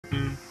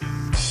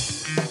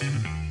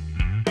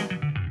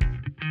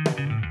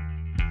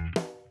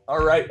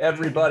All right,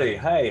 everybody.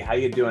 Hey, how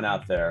you doing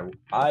out there?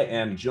 I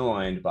am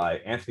joined by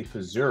Anthony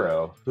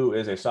Pizzurro, who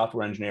is a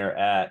software engineer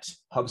at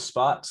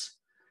HubSpot,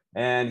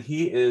 and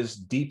he is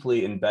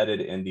deeply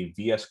embedded in the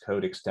VS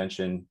Code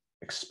extension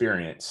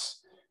experience.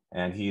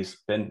 And he's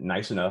been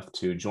nice enough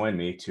to join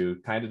me to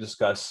kind of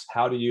discuss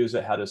how to use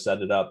it, how to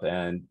set it up,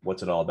 and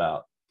what's it all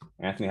about.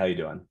 Anthony, how you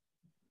doing?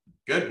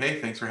 Good.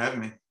 Hey, thanks for having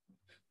me.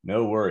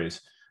 No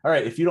worries. All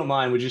right, if you don't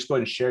mind, would you just go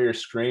ahead and share your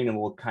screen and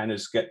we'll kind of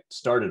just get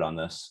started on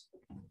this?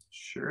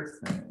 Sure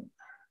thing.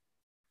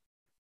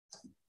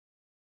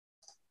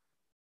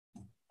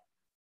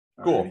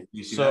 Cool.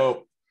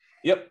 So,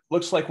 yep,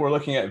 looks like we're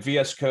looking at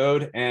VS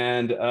Code.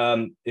 And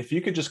if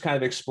you could just kind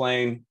of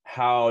explain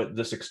how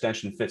this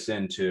extension fits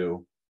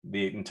into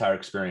the entire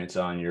experience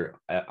on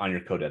your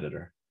code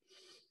editor.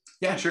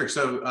 Yeah, sure.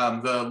 So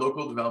the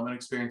local development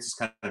experience is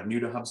kind of new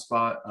to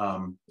HubSpot.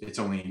 It's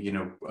only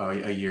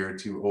a year or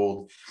two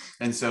old,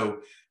 and so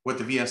what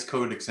the VS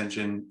Code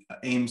extension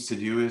aims to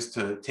do is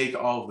to take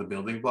all of the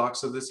building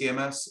blocks of the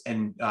CMS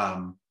and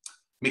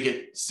make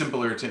it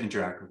simpler to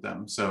interact with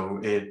them. So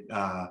it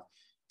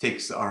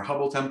takes our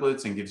Hubble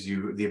templates and gives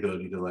you the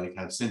ability to like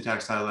have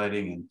syntax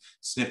highlighting and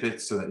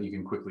snippets so that you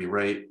can quickly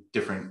write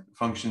different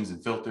functions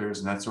and filters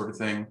and that sort of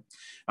thing.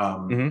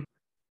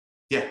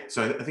 Yeah,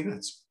 so I think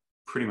that's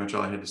pretty much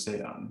all I had to say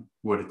on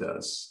what it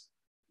does.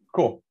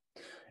 Cool.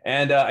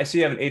 And I see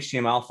you have an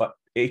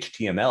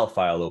HTML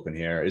file open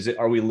here.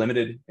 Are we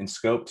limited in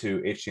scope to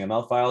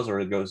HTML files,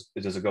 or does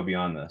it go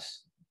beyond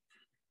this?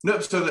 No,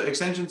 so the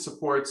extension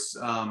supports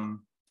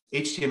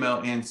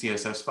HTML and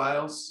CSS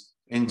files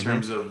in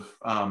terms of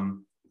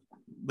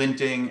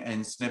linting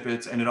and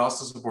snippets, and it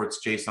also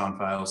supports JSON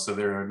files. So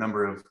there are a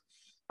number of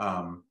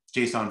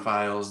JSON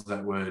files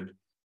that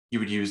you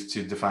would use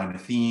to define a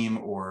theme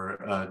or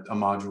a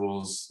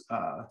module's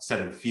set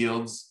of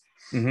fields.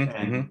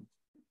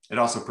 It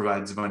also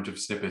provides a bunch of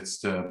snippets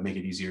to make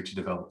it easier to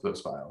develop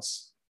those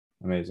files.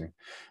 Amazing.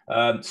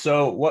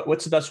 So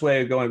what's the best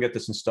way of going to get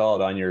this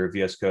installed on your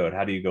VS Code?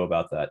 How do you go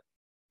about that?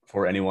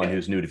 For anyone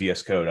who's new to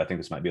VS Code, I think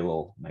this might be a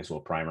nice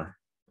little primer.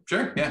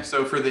 Sure, yeah.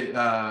 So for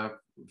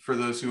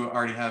those who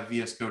already have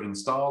VS Code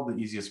installed, the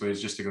easiest way is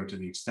just to go to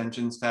the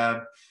Extensions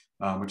tab,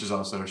 which is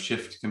also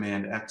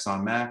Shift-Command-X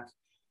on Mac,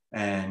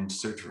 and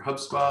search for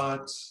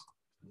HubSpot.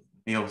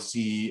 And you'll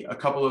see a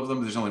couple of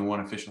them. There's only one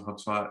official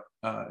HubSpot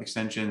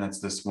extension. That's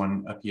this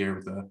one up here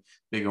with a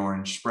big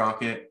orange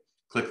sprocket.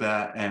 Click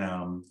that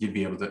and you'd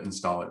be able to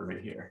install it right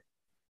here.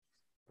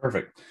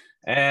 Perfect.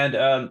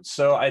 And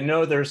so I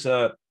know there's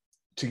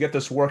to get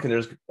this working,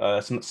 there's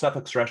some step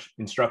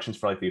instructions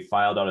for like the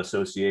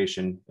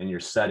file.association in your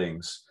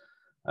settings.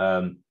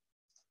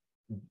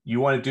 You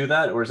want to do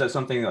that, or is that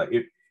something like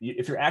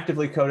if you're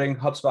actively coding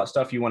HubSpot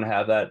stuff, you want to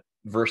have that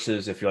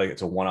versus if you're like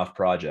it's a one-off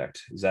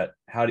project? Is that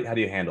how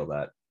do you handle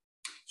that?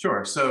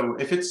 Sure. So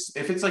if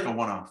it's like a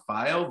one-off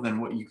file, then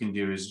what you can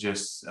do is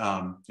just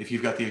if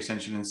you've got the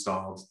extension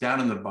installed, down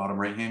in the bottom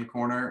right-hand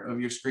corner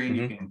of your screen,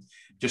 you can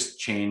just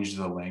change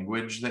the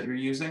language that you're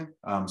using.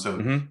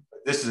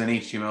 This is an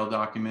HTML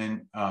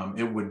document.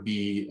 It would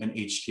be an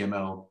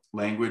HTML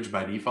language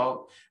by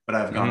default, but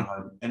I've gone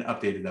ahead and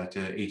updated that to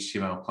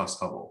HTML plus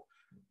Hubble,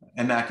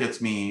 and that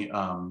gets me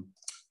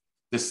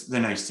the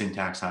nice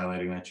syntax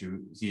highlighting that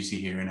you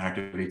see here and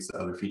activates the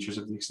other features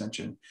of the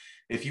extension.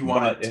 If you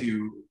wanted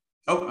to,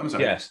 oh, I'm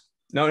sorry. Yes.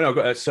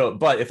 No. So,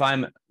 but if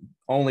I'm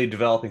only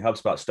developing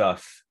HubSpot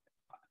stuff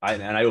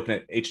and I open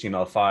an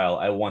HTML file,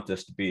 I want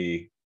this to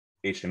be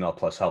HTML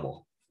plus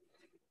Hubble.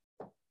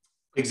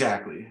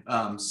 Exactly.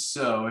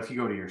 So if you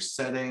go to your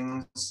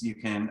settings, you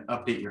can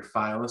update your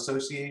file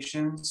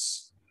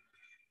associations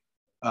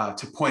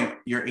to point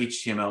your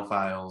HTML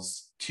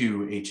files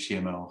to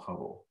HTML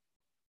Hubble.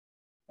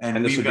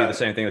 And this would be the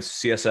same thing as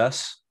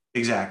CSS?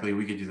 Exactly.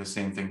 We could do the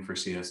same thing for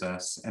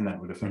CSS, and that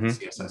would affect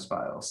CSS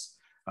files.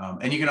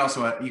 And you can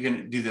also, you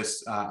can do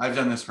this. I've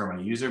done this for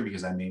my user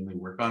because I mainly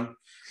work on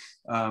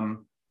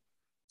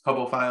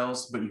Hubble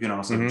files, but you can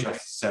also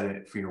just set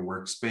it for your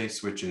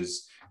workspace, which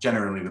is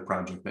generally the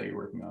project that you're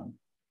working on.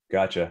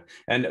 Gotcha.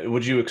 And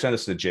would you extend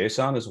this to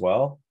JSON as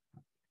well?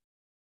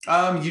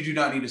 You do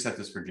not need to set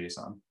this for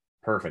JSON.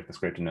 Perfect. That's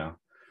great to know.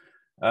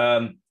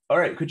 All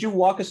right. Could you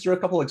walk us through a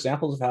couple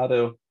examples of how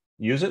to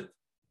use it?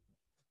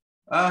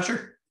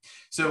 Sure.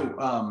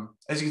 So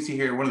as you can see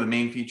here, one of the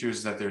main features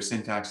is that there's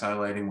syntax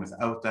highlighting.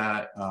 Without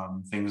that,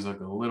 things look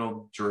a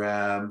little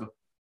drab.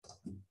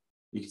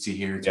 You can see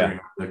here, it's very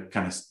hard to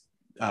kind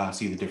of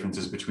see the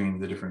differences between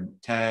the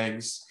different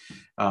tags.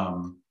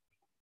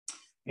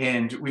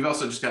 And we've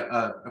also just got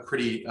a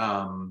pretty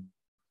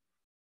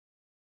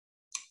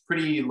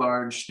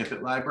large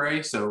snippet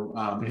library. So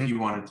if you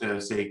wanted to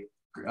say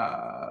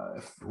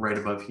right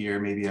above here,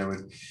 maybe I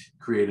would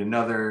create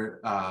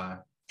another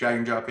drag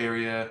and drop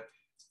area.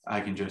 I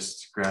can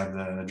just grab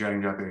the drag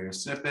and drop area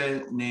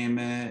snippet, name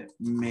it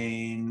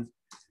main,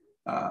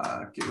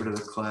 get rid of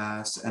the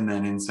class, and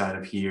then inside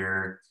of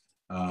here,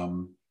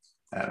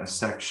 add a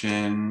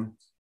section,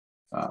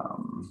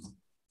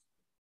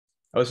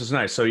 Oh, this is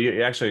nice. So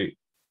you actually,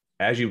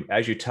 as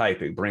you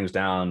type, it brings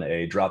down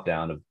a drop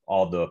down of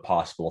all the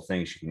possible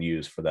things you can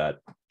use for that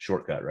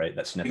shortcut, right?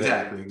 That snippet.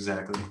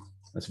 Exactly.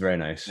 That's very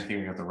nice. I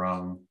think I got the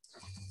wrong.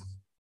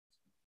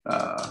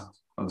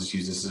 I'll just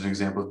use this as an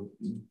example.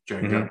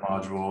 Drag up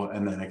module,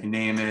 and then I can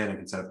name it. I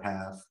can set a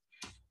path.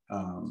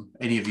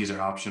 Any of these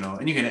are optional,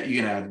 and you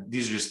can add.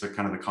 These are just the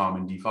kind of the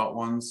common default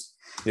ones.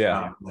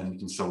 Yeah. Then you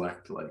can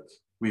select, like,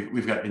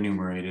 we've got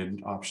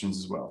enumerated options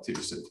as well too,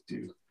 so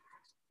do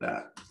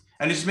that,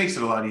 and it just makes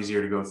it a lot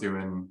easier to go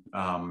through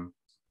and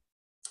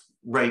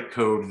write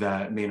code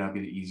that may not be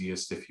the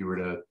easiest if you were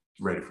to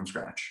write it from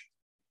scratch.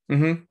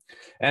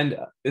 And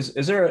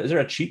is there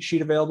a cheat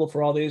sheet available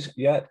for all these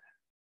yet?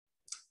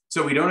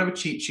 So we don't have a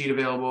cheat sheet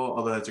available,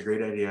 although that's a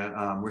great idea.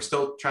 We're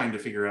still trying to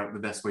figure out the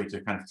best way to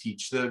kind of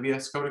teach the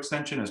VS Code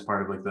extension as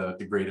part of like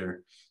the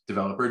greater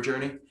developer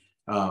journey.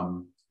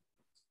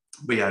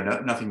 But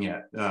yeah, nothing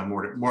yet.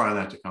 More on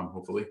that to come,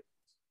 hopefully.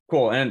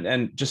 Cool.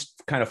 And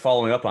just kind of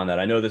following up on that,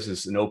 I know this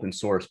is an open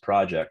source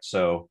project.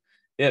 So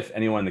if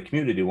anyone in the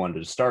community wanted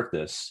to start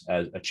this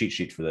as a cheat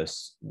sheet for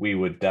this, we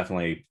would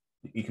definitely,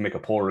 you can make a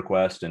pull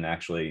request and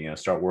actually,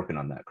 start working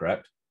on that,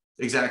 correct?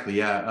 Exactly.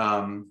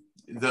 Yeah.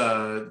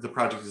 The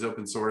project is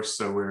open source,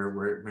 so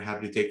we're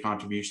happy to take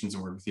contributions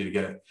and work with you to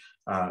get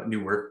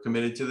new work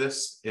committed to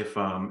this. If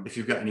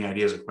you've got any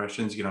ideas or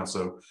questions, you can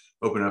also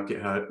open up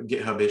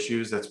GitHub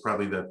issues. That's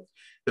probably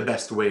the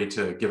best way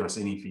to give us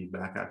any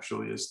feedback,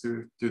 actually, is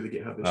through the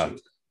GitHub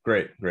issues.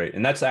 Great.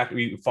 And that's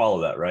you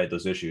follow that, right?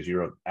 Those issues,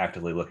 you're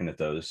actively looking at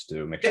those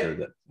to make sure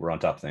that we're on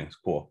top of things.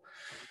 Cool.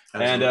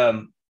 Absolutely.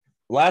 And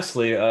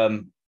lastly,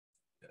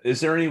 is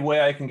there any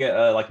way I can get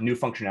like new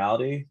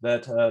functionality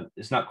that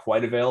is not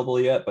quite available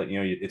yet, but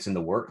it's in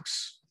the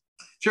works?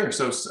 Sure.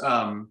 So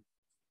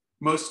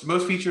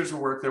most features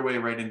will work their way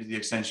right into the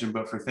extension,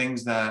 but for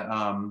things that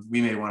we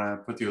may want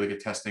to put through like a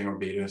testing or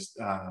beta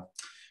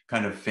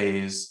kind of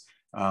phase,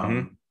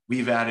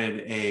 we've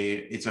added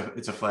it's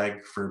a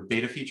flag for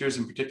beta features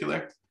in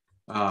particular,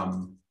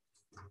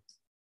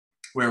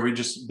 where we're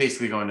just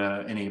basically going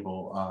to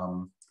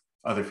enable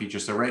other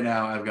features. So right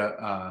now I've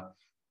got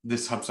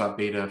this HubSpot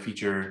beta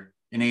feature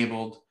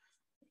enabled,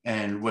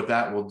 and what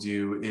that will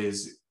do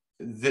is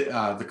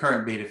the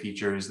current beta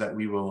feature is that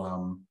we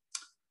will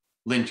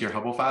link to your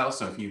Hubble file.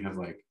 So if you have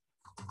like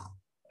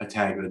a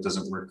tag that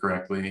doesn't work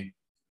correctly,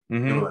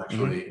 it'll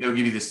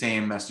give you the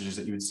same messages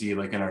that you would see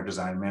like in our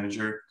design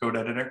manager code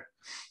editor.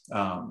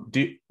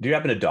 Do you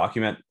happen to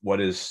document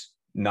what is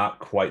not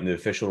quite in the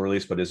official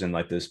release, but is in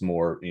like this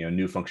more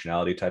new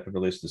functionality type of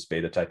release, this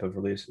beta type of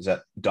release? Is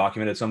that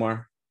documented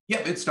somewhere?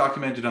 Yeah, it's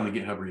documented on the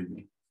GitHub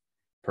README.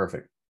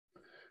 Perfect.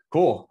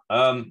 Cool.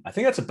 I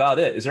think that's about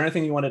it. Is there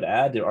anything you wanted to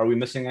add? Are we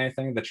missing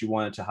anything that you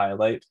wanted to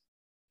highlight?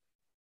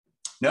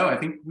 No, I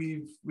think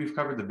we've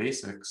covered the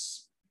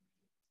basics.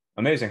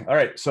 Amazing. All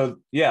right. So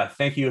yeah,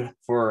 thank you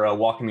for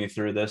walking me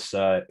through this.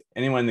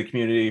 Anyone in the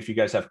community, if you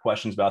guys have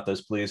questions about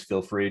this, please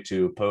feel free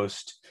to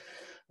post,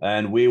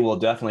 and we will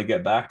definitely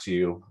get back to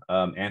you.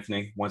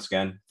 Anthony, once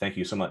again, thank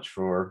you so much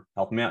for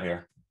helping me out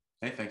here.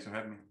 Hey, thanks for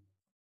having me.